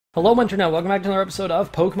Hello Internet, welcome back to another episode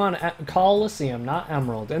of Pokemon Colosseum, not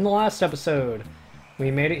Emerald. In the last episode,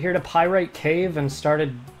 we made it here to Pyrite Cave and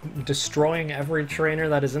started destroying every trainer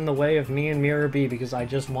that is in the way of me and Miror B because I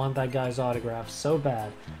just want that guy's autograph so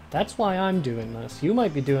bad. That's why I'm doing this. You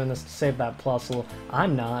might be doing this to save that Plusle.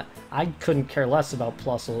 I'm not. I couldn't care less about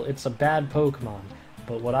Plusle. It's a bad Pokemon.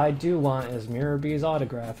 But what I do want is Miror B's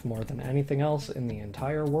autograph more than anything else in the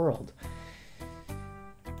entire world.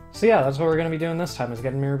 So yeah, that's what we're going to be doing this time, is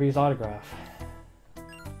getting Miror B's autograph.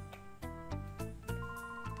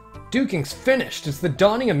 Duking's finished! It's the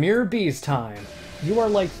dawning of Miror B's time! You are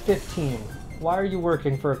like 15. Why are you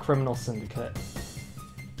working for a criminal syndicate?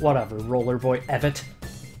 Whatever, Roller Boy Evet.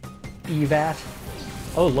 Evat.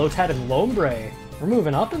 Oh, Lotad and Lombre. We're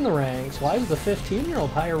moving up in the ranks. Why is the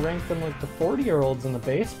 15-year-old higher ranked than like the 40-year-olds in the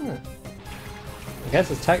basement? I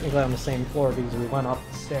guess it's technically on the same floor because we went up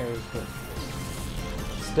the stairs, but...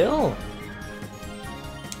 still.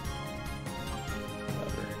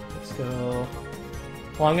 Whatever. Let's go.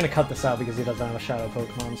 Well, I'm gonna cut this out because he doesn't have a shadow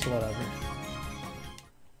Pokemon, so whatever.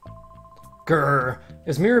 Grr!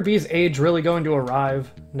 Is Miror B's age really going to arrive?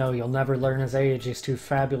 No, you'll never learn his age. He's too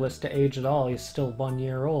fabulous to age at all. He's still 1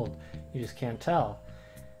 year old. You just can't tell.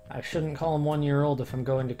 I shouldn't call him 1 year old if I'm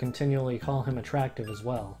going to continually call him attractive as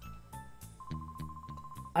well.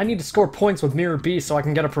 I need to score points with Miror B so I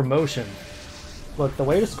can get a promotion. Look, the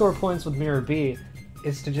way to score points with Miror B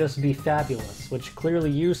is to just be fabulous, which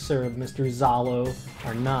clearly you, sir, Mr. Zalo,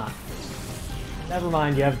 are not. Never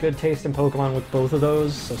mind, you have good taste in Pokemon with both of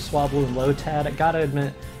those, so Swablu and Lotad, I gotta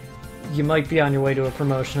admit, you might be on your way to a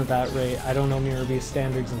promotion at that rate. I don't know Miror B's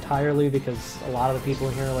standards entirely, because a lot of the people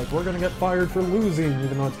in here are like, we're gonna get fired for losing,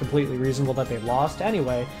 even though it's completely reasonable that they've lost.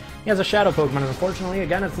 Anyway, he has a shadow Pokemon, and unfortunately,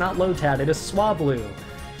 again, it's not Lotad, it is Swablu.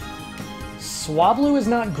 Swablu is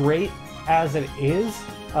not great as it is,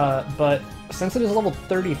 but since it is level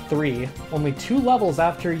 33, only 2 levels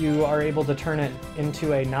after you are able to turn it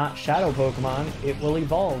into a not Shadow Pokemon, it will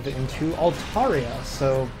evolve into Altaria,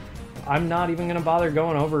 so I'm not even going to bother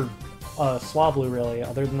going over Swablu, really,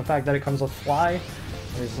 other than the fact that it comes with Fly.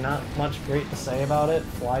 There's not much great to say about it.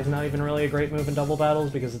 Fly's not even really a great move in double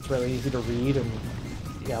battles because it's really easy to read, and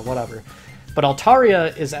yeah, whatever. But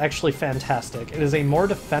Altaria is actually fantastic. It is a more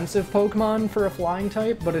defensive Pokemon for a flying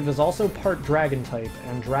type, but it is also part Dragon type,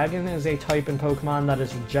 and Dragon is a type in Pokemon that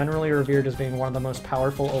is generally revered as being one of the most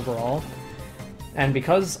powerful overall. And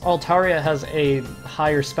because Altaria has a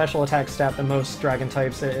higher special attack stat than most Dragon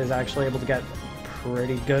types, it is actually able to get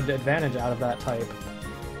pretty good advantage out of that type.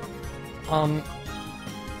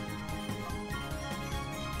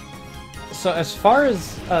 So as far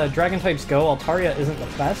as Dragon types go, Altaria isn't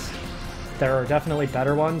the best. There are definitely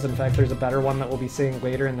better ones. In fact, there's a better one that we'll be seeing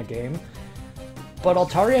later in the game. But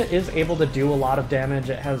Altaria is able to do a lot of damage.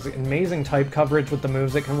 It has amazing type coverage with the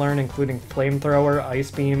moves it can learn, including Flamethrower, Ice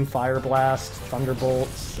Beam, Fire Blast,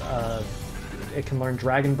 Thunderbolts. It can learn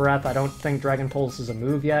Dragon Breath. I don't think Dragon Pulse is a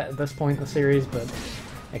move yet at this point in the series, but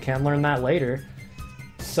it can learn that later.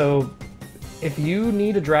 So if you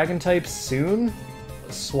need a Dragon type soon,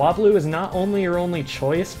 Swablu is not only your only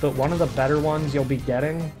choice, but one of the better ones you'll be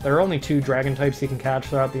getting. There are only 2 Dragon types you can catch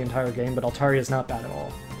throughout the entire game, but Altaria is not bad at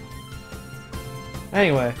all.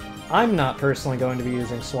 Anyway, I'm not personally going to be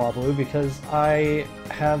using Swablu because I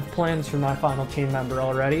have plans for my final team member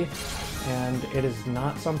already, and it is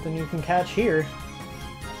not something you can catch here.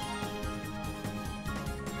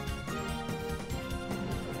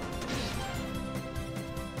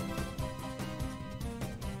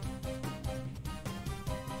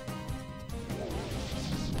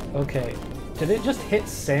 Okay, did it just hit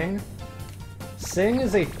Sing? Sing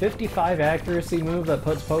is a 55 accuracy move that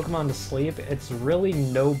puts Pokemon to sleep. It's really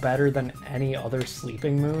no better than any other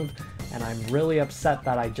sleeping move, and I'm really upset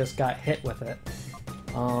that I just got hit with it.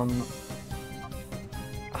 I'm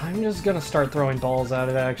just gonna start throwing balls at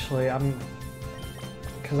it, actually.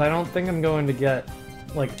 Because I don't think I'm going to get,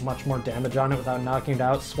 like, much more damage on it without knocking it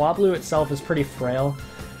out. Swablu itself is pretty frail.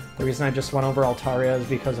 The reason I just went over Altaria is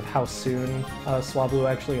because of how soon Swablu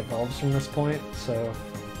actually evolves from this point, so...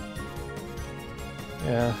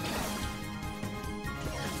 yeah.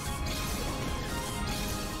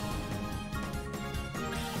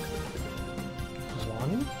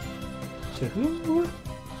 1, 2,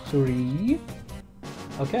 3...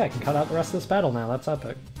 Okay, I can cut out the rest of this battle now, that's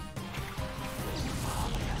epic.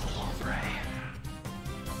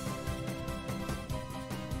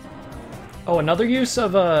 Oh, another use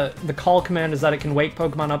of the call command is that it can wake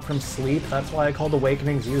Pokemon up from sleep. That's why I called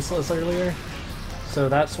Awakenings useless earlier. So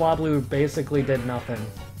that Swablu basically did nothing.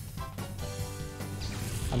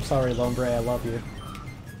 I'm sorry, Lombre, I love you.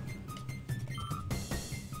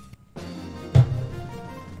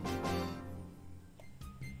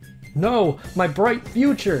 No, my bright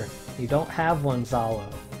future! You don't have one, Zalo.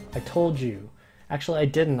 I told you. Actually, I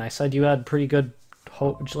didn't. I said you had pretty good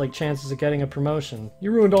chances of getting a promotion.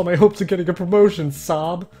 You ruined all my hopes of getting a promotion,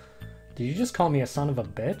 sob! Did you just call me a son of a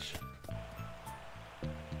bitch?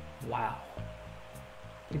 Wow.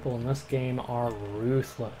 People in this game are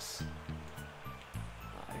ruthless.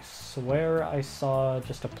 I swear I saw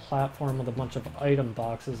just a platform with a bunch of item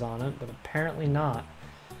boxes on it, but apparently not.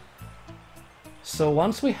 So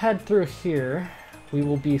once we head through here, we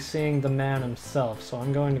will be seeing the man himself, so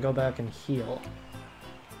I'm going to go back and heal.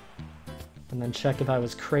 And then check if I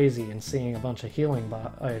was crazy in seeing a bunch of healing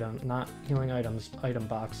not healing items, item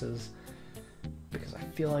boxes. Because I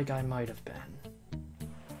feel like I might have been.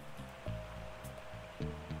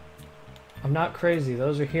 I'm not crazy,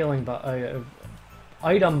 those are healing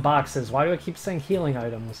item boxes. Why do I keep saying healing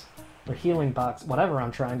items? Or healing box, whatever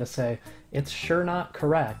I'm trying to say. It's sure not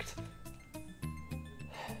correct.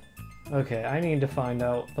 Okay, I need to find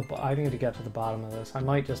out, I need to get to the bottom of this. I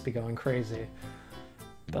might just be going crazy.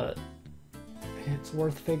 But it's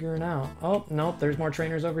worth figuring out. Oh, nope, there's more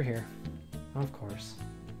trainers over here. Of course.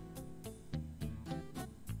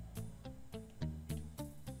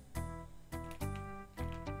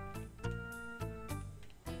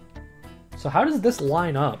 So how does this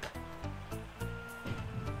line up?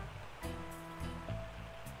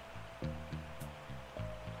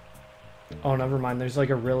 Oh, never mind. There's like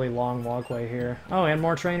a really long walkway here. Oh, and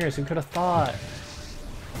more trainers. Who could have thought?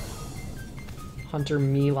 Hunter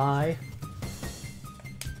Melee.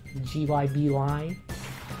 GYB-line.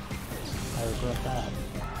 I regret that.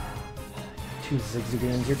 Two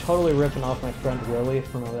Zigzagoons. You're totally ripping off my friend Willy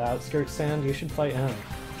from the outskirts, Sand. You should fight him.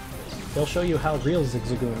 He'll show you how real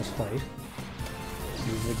Zigzagoons fight.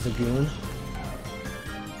 You Zigzagoon.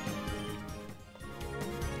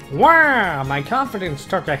 Wow! My confidence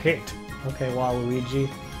took a hit. Okay, Waluigi.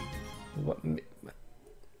 What?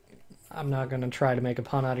 I'm not gonna try to make a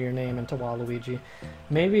pun out of your name into Waluigi.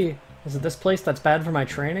 Maybe, is it this place that's bad for my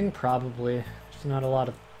training? Probably. There's not a lot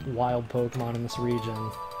of wild Pokemon in this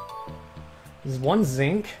region. There's one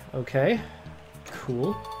Zinc, okay.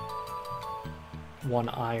 Cool. One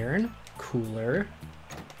Iron, cooler.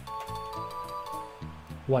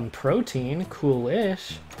 One Protein,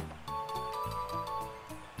 cool-ish.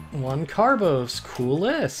 One Carbos,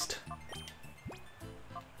 coolest.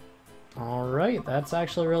 Alright, that's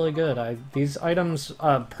actually really good. These items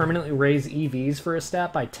permanently raise EVs for a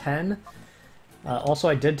stat by 10. Also,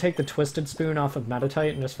 I did take the Twisted Spoon off of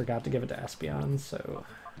Metatite and just forgot to give it to Espeon, so...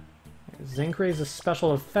 Zinc raises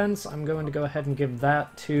special defense. I'm going to go ahead and give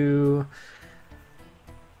that to...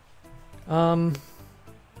 I'll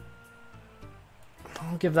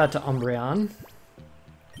give that to Umbreon.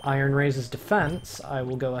 Iron raises defense. I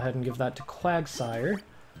will go ahead and give that to Quagsire.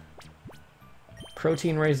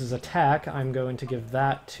 Protein raises attack. I'm going to give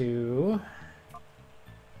that to...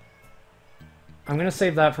 I'm going to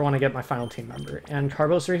save that for when I get my final team member. And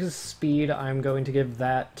Carbos raises speed. I'm going to give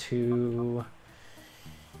that to...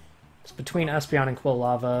 It's between Espeon and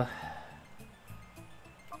Quilava.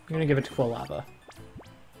 I'm going to give it to Quilava.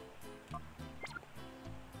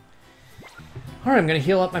 Alright, I'm going to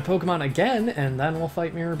heal up my Pokemon again, and then we'll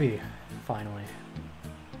fight Miror B. Finally.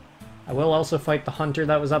 I will also fight the Hunter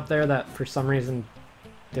that was up there that for some reason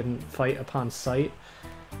didn't fight upon sight.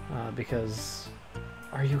 Because...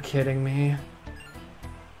 Are you kidding me?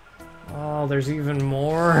 Oh, there's even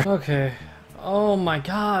more. Okay. Oh my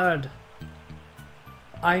god.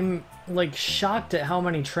 I'm, like, shocked at how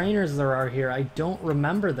many trainers there are here. I don't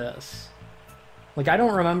remember this. Like, I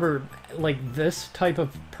don't remember, like, this type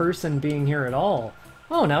of person being here at all.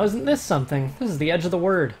 Oh, now isn't this something? This is the edge of the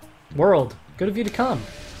world. Good of you to come.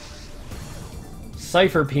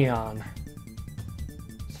 Cypher Peon.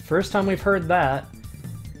 It's the first time we've heard that.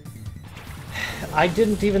 I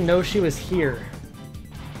didn't even know she was here.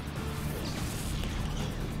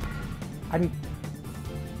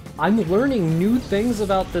 I'm learning new things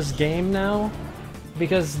about this game now,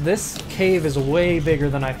 because this cave is way bigger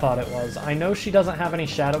than I thought it was. I know she doesn't have any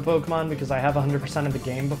Shadow Pokemon because I have 100% of the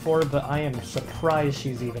game before, but I am surprised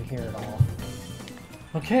she's even here at all.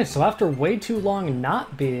 Okay, so after way too long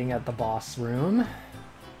not being at the boss room,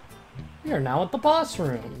 we are now at the boss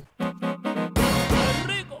room.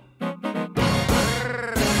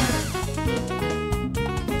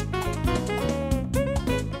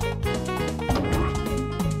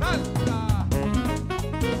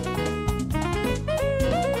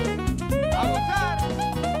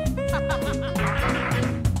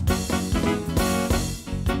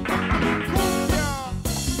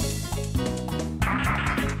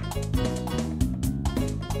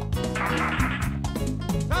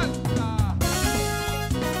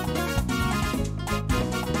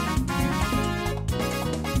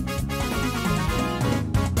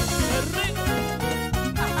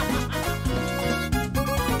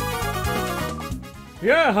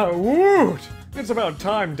 Yeah, woot! It's about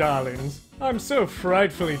time, darlings. I'm so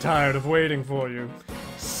frightfully tired of waiting for you.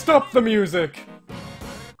 Stop the music!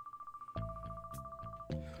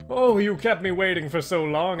 Oh, you kept me waiting for so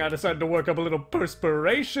long, I decided to work up a little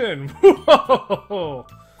perspiration. Whoa!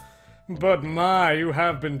 But my, you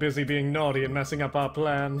have been busy being naughty and messing up our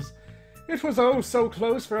plans. It was oh so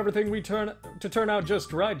close for everything to turn out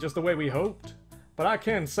just right, just the way we hoped. But I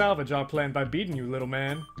can salvage our plan by beating you, little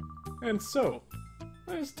man. And so,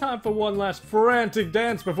 it's time for one last frantic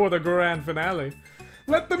dance before the grand finale.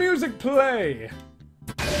 Let the music play!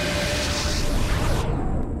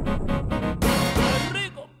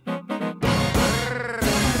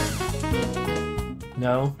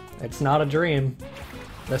 No, it's not a dream.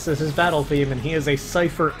 This is his battle theme, and he is a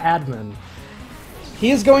Cypher admin.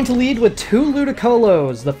 He is going to lead with 2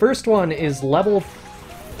 Ludicolo's. The first one is level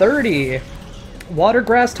 30. Water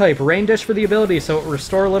Grass type, Rain Dish for the ability, so it will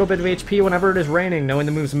restore a little bit of HP whenever it is raining, knowing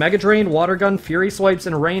the moves Mega Drain, Water Gun, Fury Swipes,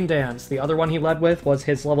 and Rain Dance. The other one he led with was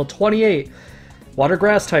his level 28. Water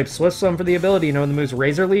Grass type, Swift Swim for the ability, knowing the moves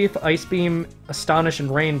Razor Leaf, Ice Beam, Astonish,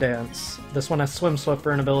 and Rain Dance. This one has Swim Swift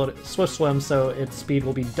for an ability, Swift Swim, so its speed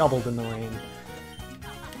will be doubled in the rain.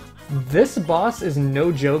 This boss is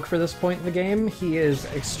no joke for this point in the game. He is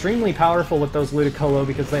extremely powerful with those Ludicolo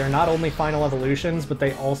because they are not only final evolutions, but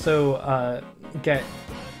they also get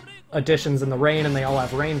additions in the rain, and they all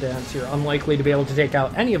have Rain Dance. You're unlikely to be able to take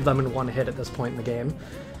out any of them in one hit at this point in the game,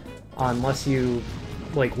 unless you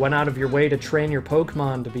like went out of your way to train your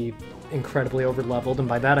Pokemon to be incredibly over-leveled, and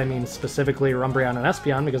by that I mean specifically Umbreon and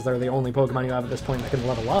Espeon, because they're the only Pokemon you have at this point that can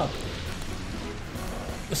level up.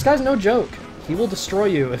 This guy's no joke. He will destroy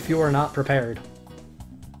you if you are not prepared.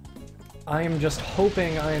 I am just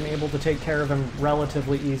hoping I am able to take care of him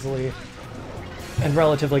relatively easily and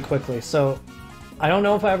relatively quickly. So, I don't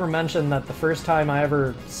know if I ever mentioned that the first time I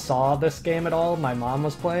ever saw this game at all, my mom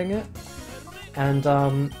was playing it,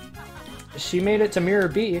 and she made it to Miror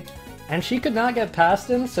B, and she could not get past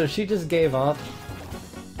him, so she just gave up.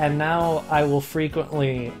 And now I will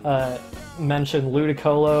frequently mention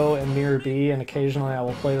Ludicolo and Miror B, and occasionally I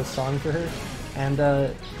will play this song for her.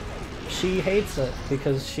 And she hates it,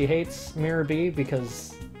 because she hates Miror B,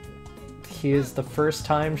 because he is the first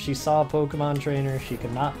time she saw a Pokemon trainer she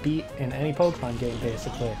could not beat in any Pokemon game,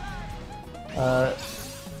 basically.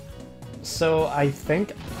 So I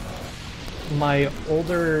think my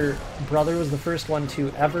older brother was the first one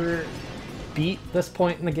to ever beat this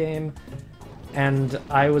point in the game, and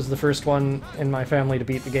I was the first one in my family to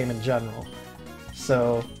beat the game in general.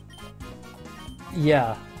 So,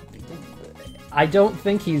 yeah. I don't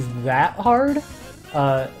think he's that hard.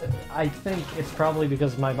 I think it's probably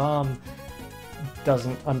because my mom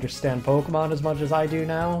doesn't understand Pokemon as much as I do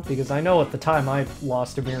now, because I know at the time I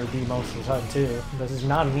lost to Miror B most of the time too. This is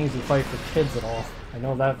not an easy fight for kids at all. I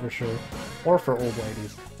know that for sure. Or for old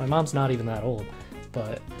ladies. My mom's not even that old,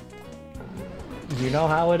 but you know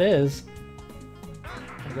how it is.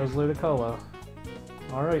 There goes Ludicolo.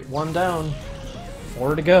 Alright, 1 down.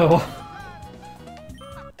 4 to go.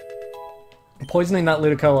 Poisoning that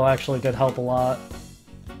Ludicolo actually did help a lot.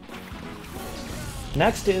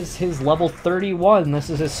 Next is his level 31. This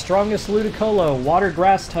is his strongest Ludicolo. Water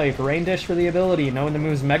Grass type, Rain Dish for the ability, knowing the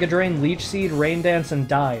moves Mega Drain, Leech Seed, Rain Dance, and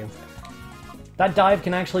Dive. That dive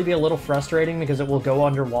can actually be a little frustrating because it will go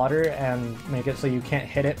underwater and make it so you can't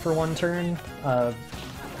hit it for 1 turn.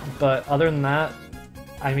 But other than that,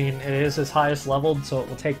 I mean, it is his highest leveled, so it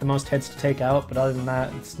will take the most hits to take out, but other than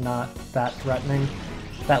that, it's not that threatening.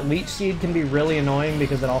 That Leech Seed can be really annoying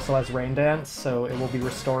because it also has Rain Dance, so it will be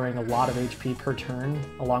restoring a lot of HP per turn,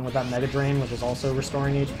 along with that Mega Drain, which is also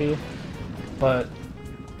restoring HP. But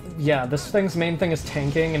yeah, this thing's main thing is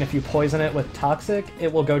tanking, and if you poison it with Toxic,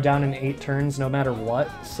 it will go down in 8 turns no matter what,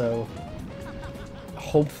 so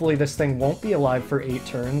hopefully this thing won't be alive for 8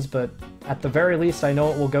 turns, but at the very least I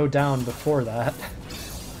know it will go down before that.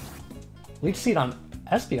 Leech Seed on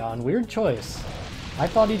Espeon, weird choice. I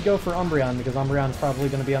thought he'd go for Umbreon, because Umbreon's probably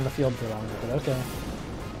going to be on the field for longer, but okay.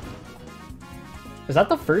 Is that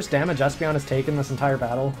the first damage Espeon has taken this entire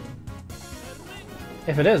battle?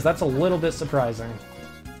 If it is, that's a little bit surprising.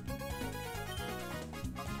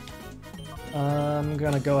 I'm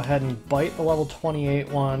gonna go ahead and bite the level 28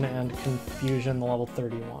 one and Confusion the level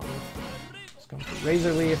 31. Just going for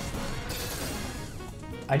Razor Leaf.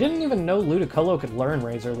 I didn't even know Ludicolo could learn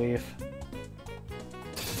Razor Leaf.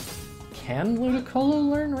 Can Ludicolo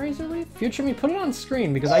learn Razor Leaf? Future me, put it on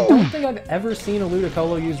screen, because I don't think I've ever seen a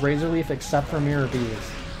Ludicolo use Razor Leaf except for Miror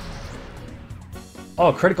B's.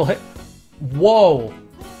 Oh, critical hit. Whoa!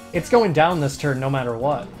 It's going down this turn no matter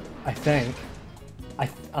what, I think.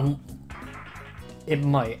 It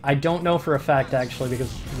might. I don't know for a fact, actually,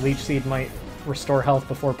 because Leech Seed might restore health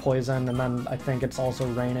before poison, and then I think it's also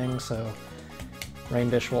raining, so Rain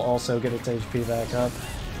Dish will also get its HP back up.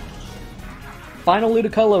 Final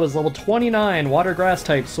Ludicolo is level 29, Water Grass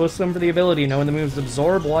type. Switch them for the ability, knowing the moves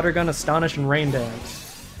Absorb, Water Gun, Astonish, and Rain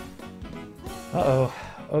Dance. Uh-oh.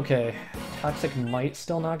 Okay. Toxic might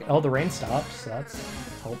still not... Oh, the rain stopped, so that's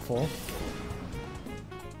helpful.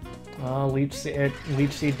 Leech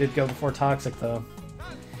Seed did go before Toxic, though.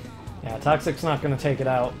 Yeah, Toxic's not going to take it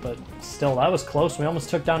out, but still, that was close. We almost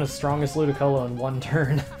took down his strongest Ludicolo in one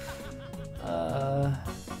turn.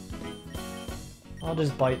 I'll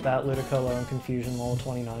just bite that Ludicolo and Confusion level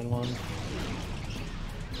 29 one.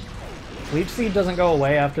 Leech Seed doesn't go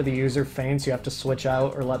away after the user faints. You have to switch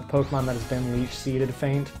out or let the Pokemon that has been Leech Seeded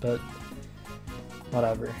faint, but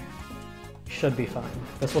whatever. Should be fine.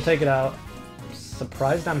 This will take it out.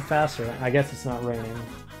 Surprised I'm faster. I guess it's not raining.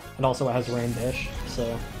 And also it has Rain Dish,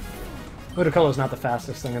 so... Ludicolo's not the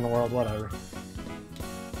fastest thing in the world, whatever.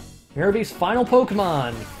 Miror B's final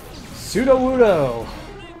Pokemon! Sudowoodo!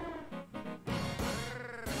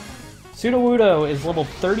 Sudowoodo is level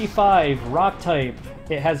 35, Rock type.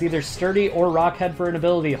 It has either Sturdy or Rock Head for an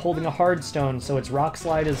ability, holding a Hard Stone, so its Rock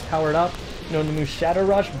Slide is powered up. Known to move Shadow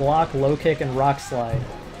Rush, Block, Low Kick, and Rock Slide.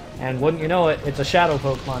 And wouldn't you know it, it's a Shadow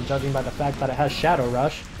Pokemon, judging by the fact that it has Shadow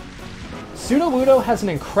Rush. Sudowoodo has an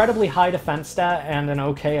incredibly high defense stat and an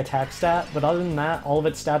okay attack stat, but other than that, all of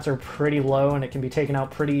its stats are pretty low and it can be taken out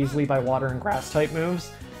pretty easily by Water and Grass type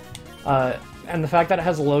moves. And the fact that it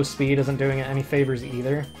has low speed isn't doing it any favors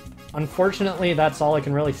either. Unfortunately, that's all I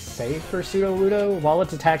can really say for Sudowoodo. While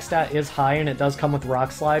its attack stat is high and it does come with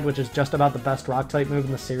Rock Slide, which is just about the best Rock-type move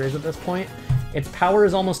in the series at this point, its power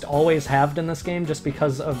is almost always halved in this game just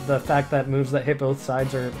because of the fact that moves that hit both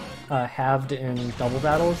sides are halved in double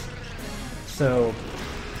battles. So,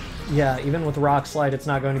 yeah, even with Rock Slide, it's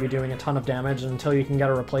not going to be doing a ton of damage until you can get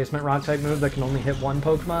a replacement Rock-type move that can only hit one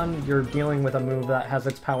Pokemon. You're dealing with a move that has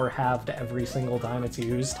its power halved every single time it's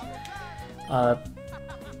used.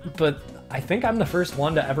 But I think I'm the first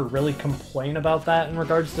one to ever really complain about that in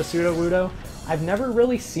regards to Sudowoodo. I've never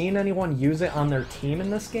really seen anyone use it on their team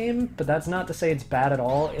in this game, but that's not to say it's bad at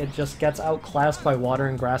all. It just gets outclassed by Water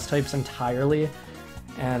and Grass types entirely,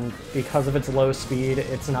 and because of its low speed,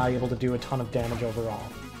 it's not able to do a ton of damage overall.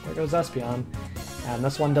 There goes Espeon. And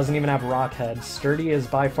this one doesn't even have Rock Head. Sturdy is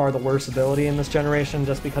by far the worst ability in this generation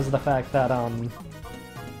just because of the fact that,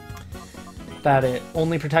 that it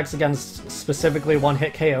only protects against specifically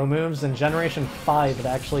one-hit KO moves. In Generation 5, it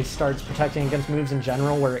actually starts protecting against moves in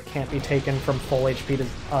general where it can't be taken from full HP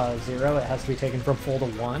to 0, it has to be taken from full to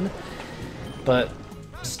 1. But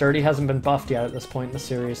Sturdy hasn't been buffed yet at this point in the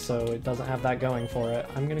series, so it doesn't have that going for it.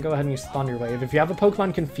 I'm going to go ahead and use Thunder Wave. If you have a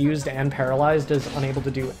Pokemon confused and paralyzed is unable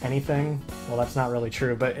to do anything, well, that's not really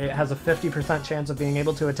true, but it has a 50% chance of being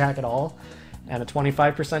able to attack at all, and a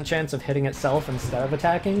 25% chance of hitting itself instead of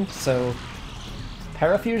attacking, so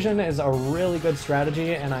Parafusion is a really good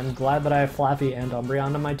strategy, and I'm glad that I have Flappy and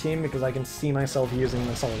Umbreon on my team because I can see myself using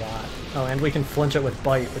this a lot. Oh, and we can flinch it with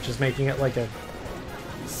Bite, which is making it like a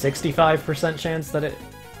 65% chance that it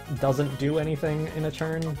doesn't do anything in a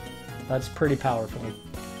turn. That's pretty powerful.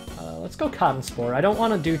 Let's go Cotton Spore. I don't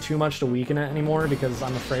want to do too much to weaken it anymore because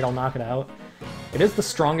I'm afraid I'll knock it out. It is the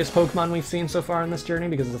strongest Pokemon we've seen so far in this journey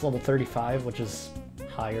because it's level 35, which is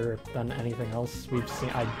higher than anything else we've seen.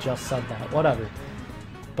 I just said that. Whatever.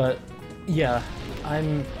 But yeah,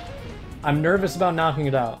 I'm nervous about knocking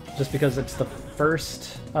it out, just because it's the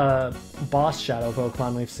first boss Shadow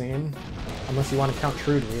Pokemon we've seen. Unless you want to count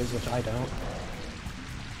Trudries, which I don't.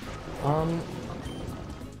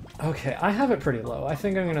 Okay, I have it pretty low. I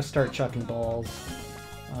think I'm gonna start chucking balls.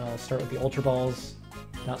 Start with the Ultra Balls.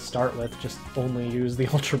 Not start with, just only use the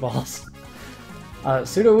Ultra Balls.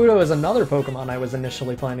 Sudowoodo is another Pokemon I was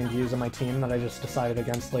initially planning to use on my team that I just decided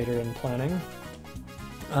against later in planning.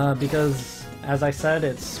 Because, as I said,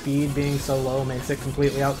 its speed being so low makes it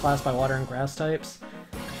completely outclassed by Water and Grass types.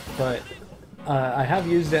 But I have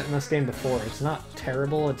used it in this game before. It's not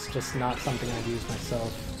terrible, it's just not something I've used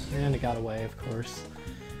myself. And it got away, of course.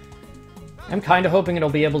 I'm kind of hoping it'll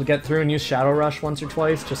be able to get through and use Shadow Rush once or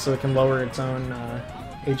twice, just so it can lower its own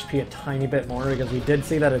HP a tiny bit more, because we did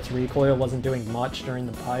see that its recoil wasn't doing much during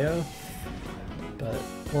the bio. But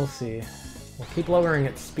we'll see. We'll keep lowering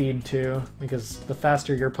its speed too, because the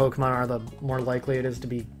faster your Pokemon are, the more likely it is to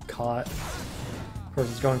be caught. Of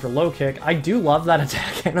course, it's going for Low Kick. I do love that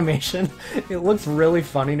attack animation. It looks really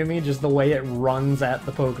funny to me, just the way it runs at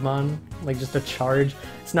the Pokemon. Like, just a charge.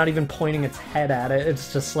 It's not even pointing its head at it,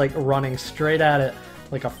 it's just like running straight at it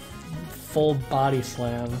like a full body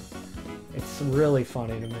slam. It's really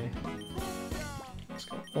funny to me.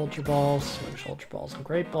 Ultra Ball, switch Ultra Balls and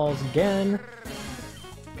Great Balls again.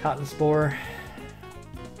 Cotton Spore.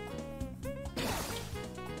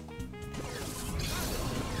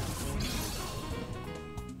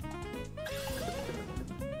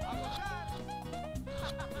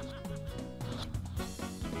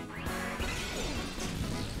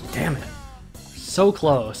 Damn it. So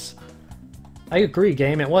close. I agree,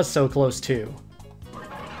 game. It was so close, too.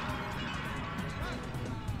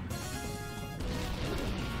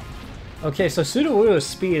 Okay, so Sudowoodo's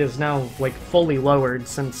speed is now, like, fully lowered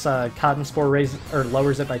since Cotton Spore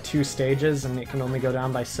lowers it by 2 stages, and it can only go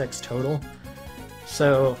down by 6 total.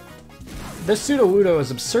 So, this Sudowoodo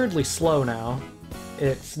is absurdly slow now.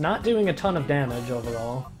 It's not doing a ton of damage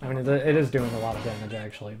overall. I mean, it is doing a lot of damage,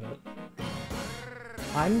 actually, but...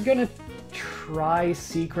 I'm gonna try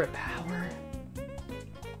Secret Power.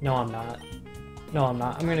 No, I'm not. No, I'm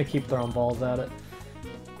not. I'm gonna keep throwing balls at it.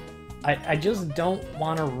 I just don't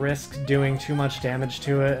want to risk doing too much damage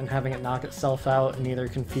to it and having it knock itself out in either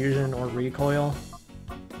Confusion or Recoil.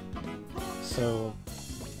 So,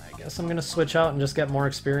 I guess I'm gonna switch out and just get more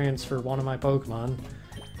experience for one of my Pokemon.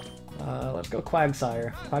 Let's go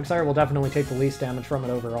Quagsire. Quagsire will definitely take the least damage from it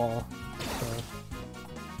overall. So.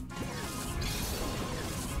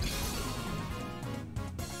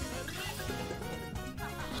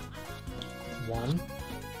 1,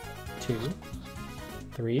 2,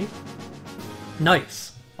 3.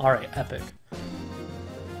 Nice! Alright, epic.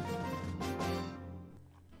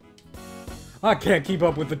 I can't keep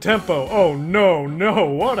up with the tempo. Oh no, no,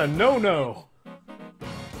 what a no-no!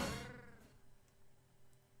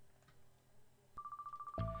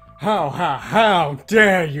 How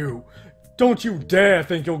dare you! Don't you dare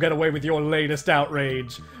think you'll get away with your latest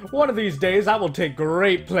outrage. One of these days I will take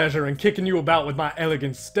great pleasure in kicking you about with my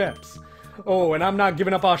elegant steps. Oh, and I'm not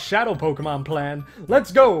giving up our Shadow Pokemon plan.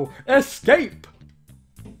 Let's go! Escape!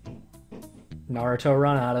 Naruto,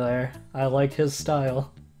 run out of there. I like his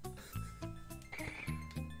style.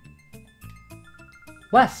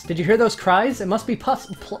 Wes, did you hear those cries? It must be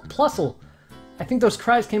Plusle. I think those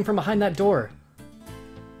cries came from behind that door.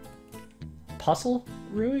 Puzzle?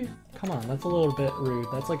 Rui? Come on, that's a little bit rude.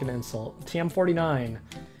 That's like an insult. TM49.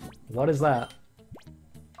 What is that?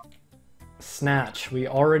 Snatch. We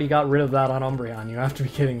already got rid of that on Umbreon. You have to be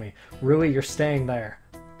kidding me. Rui, you're staying there.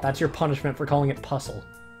 That's your punishment for calling it Puzzle.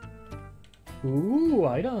 Ooh,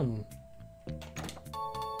 item.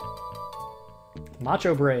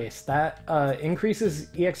 Macho Brace. That increases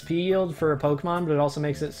EXP yield for a Pokemon, but it also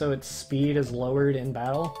makes it so its speed is lowered in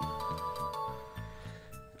battle.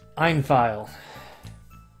 Einfile.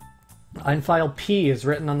 Einfile P is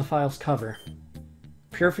written on the file's cover.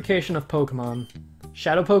 Purification of Pokemon.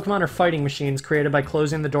 Shadow Pokemon are fighting machines created by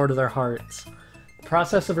closing the door to their hearts. The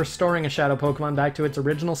process of restoring a Shadow Pokemon back to its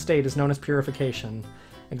original state is known as purification.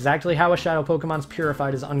 Exactly how a Shadow Pokemon's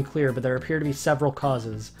purified is unclear, but there appear to be several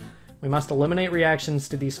causes. We must eliminate reactions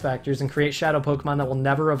to these factors and create Shadow Pokemon that will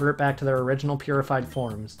never revert back to their original purified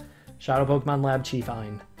forms. Shadow Pokemon Lab Chief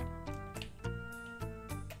Ein.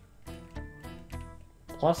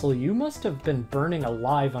 Plusle, you must have been burning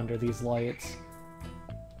alive under these lights.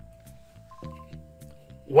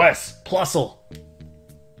 Wes, Plusle!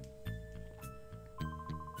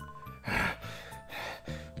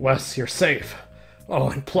 Wes, you're safe. Oh,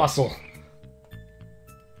 and Plusle.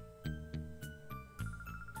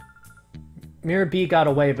 Miror B got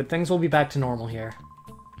away, but things will be back to normal here.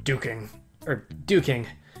 Duking. Duking.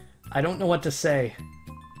 I don't know what to say.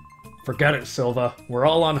 Forget it, Silva. We're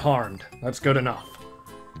all unharmed. That's good enough.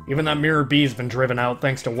 Even that Miror B's been driven out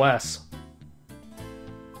thanks to Wes.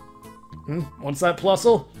 What's that,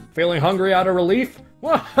 Plusle? Feeling hungry out of relief?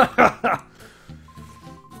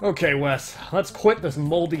 Okay, Wes. Let's quit this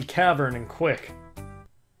moldy cavern and quick.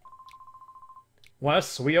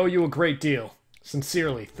 Wes, we owe you a great deal.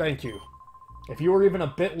 Sincerely, thank you. If you were even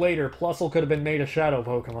a bit later, Plusle could have been made a Shadow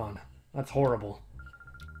Pokemon. That's horrible.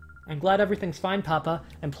 I'm glad everything's fine, Papa.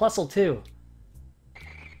 And Plusle, too.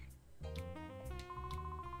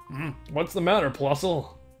 What's the matter,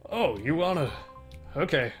 Plusle? Oh, you wanna...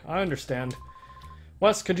 Okay, I understand.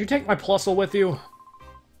 Wes, could you take my Plusle with you?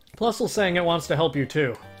 Plusle's saying it wants to help you,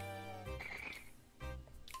 too.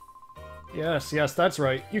 Yes, that's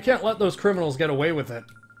right. You can't let those criminals get away with it.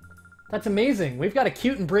 That's amazing. We've got a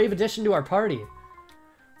cute and brave addition to our party.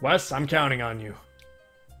 Wes, I'm counting on you.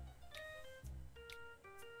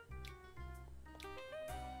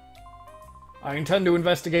 I intend to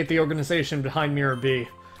investigate the organization behind Miror B.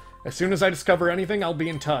 As soon as I discover anything, I'll be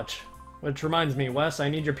in touch. Which reminds me, Wes, I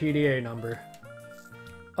need your PDA number.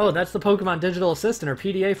 Oh, that's the Pokemon Digital Assistant, or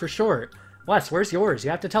PDA for short. Wes, where's yours?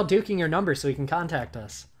 You have to tell Duking your number so he can contact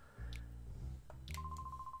us.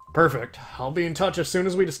 Perfect. I'll be in touch as soon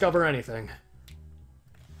as we discover anything.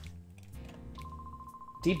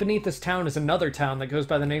 Deep beneath this town is another town that goes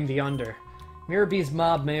by the name The Under. Miror B's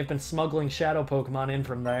mob may have been smuggling shadow Pokemon in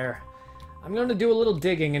from there. I'm going to do a little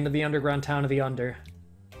digging into the underground town of The Under.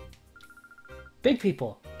 Big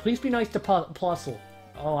people, please be nice to Plusle.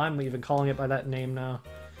 Oh, I'm even calling it by that name now.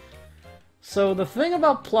 So the thing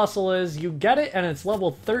about Plusle is you get it and it's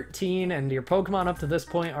level 13, and your Pokemon up to this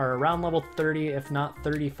point are around level 30, if not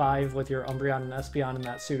 35, with your Umbreon and Espeon and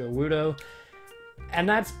that Sudowoodo. And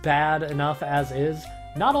that's bad enough as is.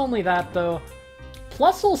 Not only that, though,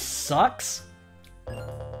 Plusle sucks. Ow,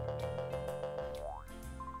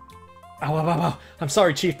 ow, ow, ow. I'm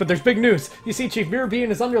sorry, Chief, but there's big news. You see, Chief, Miror B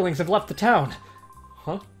and his underlings have left the town.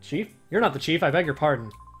 Huh? Chief? You're not the Chief, I beg your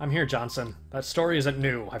pardon. I'm here, Johnson. That story isn't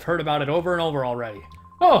new. I've heard about it over and over already.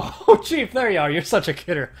 Oh, Chief, there you are. You're such a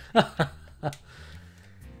kidder.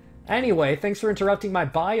 Anyway, thanks for interrupting my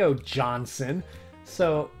bio, Johnson.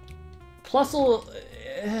 So, Plusle...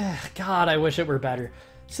 God, I wish it were better.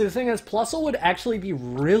 So the thing is, Plusle would actually be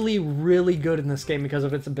really, really good in this game because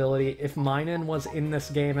of its ability if Minun was in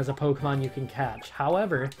this game as a Pokemon you can catch.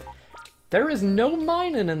 However, there is no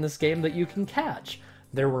Minun in this game that you can catch.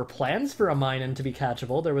 There were plans for a Minun to be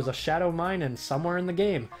catchable. There was a Shadow Minun somewhere in the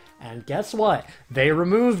game. And guess what? They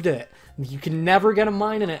removed it. You can never get a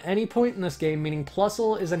Minun at any point in this game, meaning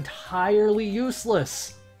Plusle is entirely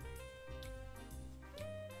useless.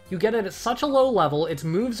 You get it at such a low level, its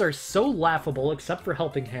moves are so laughable, except for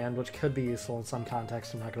Helping Hand, which could be useful in some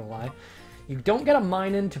contexts, I'm not gonna lie. You don't get a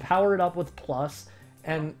Minun to power it up with Plus,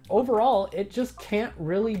 and overall, it just can't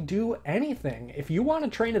really do anything. If you want to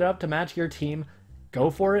train it up to match your team, go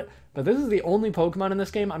for it, but this is the only Pokemon in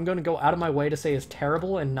this game I'm going to go out of my way to say is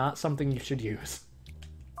terrible and not something you should use.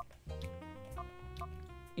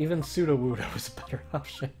 Even Sudowoodo is a better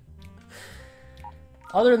option.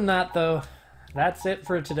 Other than that, though, that's it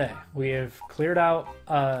for today. We have cleared out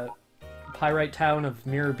Pyrite Town of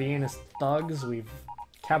Miror B and his thugs. We've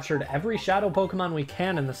captured every shadow Pokemon we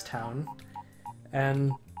can in this town.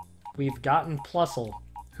 And we've gotten Plusle,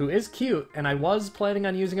 who is cute, and I was planning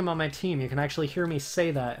on using him on my team. You can actually hear me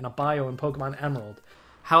say that in a bio in Pokemon Emerald.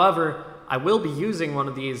 However, I will be using one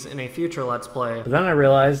of these in a future Let's Play. But then I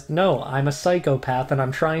realized, no, I'm a psychopath, and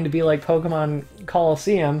I'm trying to be like Pokemon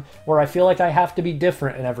Colosseum, where I feel like I have to be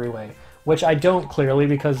different in every way. Which I don't, clearly,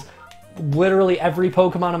 because literally every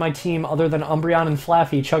Pokemon on my team other than Umbreon and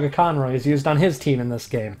Flaffy, Chugga is used on his team in this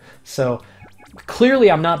game. So,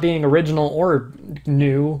 clearly I'm not being original or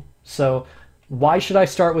new, so why should I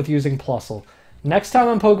start with using Plusle? Next time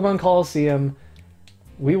on Pokemon Colosseum,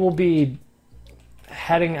 we will be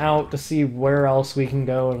heading out to see where else we can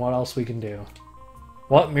go and what else we can do.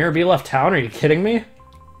 What? Miror B left town? Are you kidding me?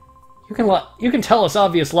 You can tell us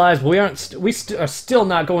obvious lies, but we are still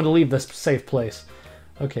not going to leave this safe place.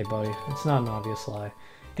 Okay, buddy, it's not an obvious lie.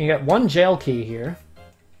 You get one jail key here.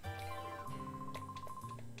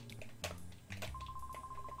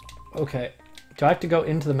 Okay, do I have to go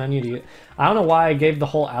into the menu to... I don't know why I gave the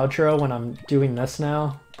whole outro when I'm doing this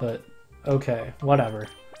now, but okay, whatever.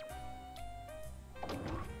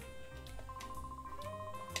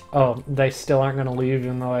 Oh, they still aren't going to leave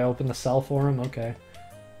even though I opened the cell for them? Okay.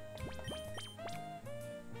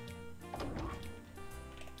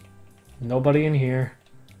 Nobody in here.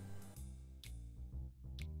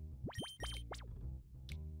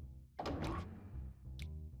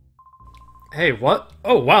 Hey, what?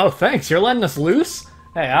 Oh, wow, thanks. You're letting us loose?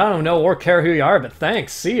 Hey, I don't know or care who you are, but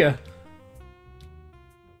thanks. See ya.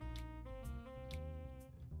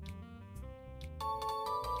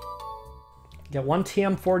 Get one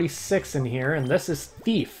TM46 in here, and this is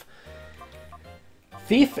Thief.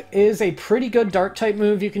 Thief is a pretty good Dark-type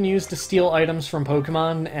move you can use to steal items from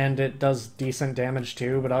Pokemon, and it does decent damage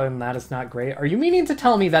too, but other than that, it's not great. Are you meaning to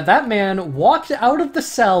tell me that that man walked out of the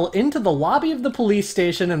cell into the lobby of the police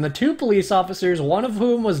station, and the two police officers, one of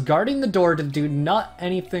whom was guarding the door to do not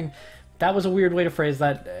anything... That was a weird way to phrase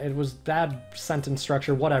that. It was bad sentence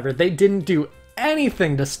structure, whatever. They didn't do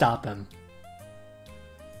anything to stop him.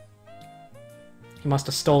 He must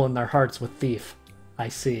have stolen their hearts with Thief. I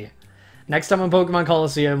see. Next time on Pokemon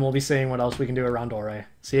Colosseum, we'll be seeing what else we can do around Ore.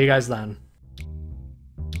 See you guys then.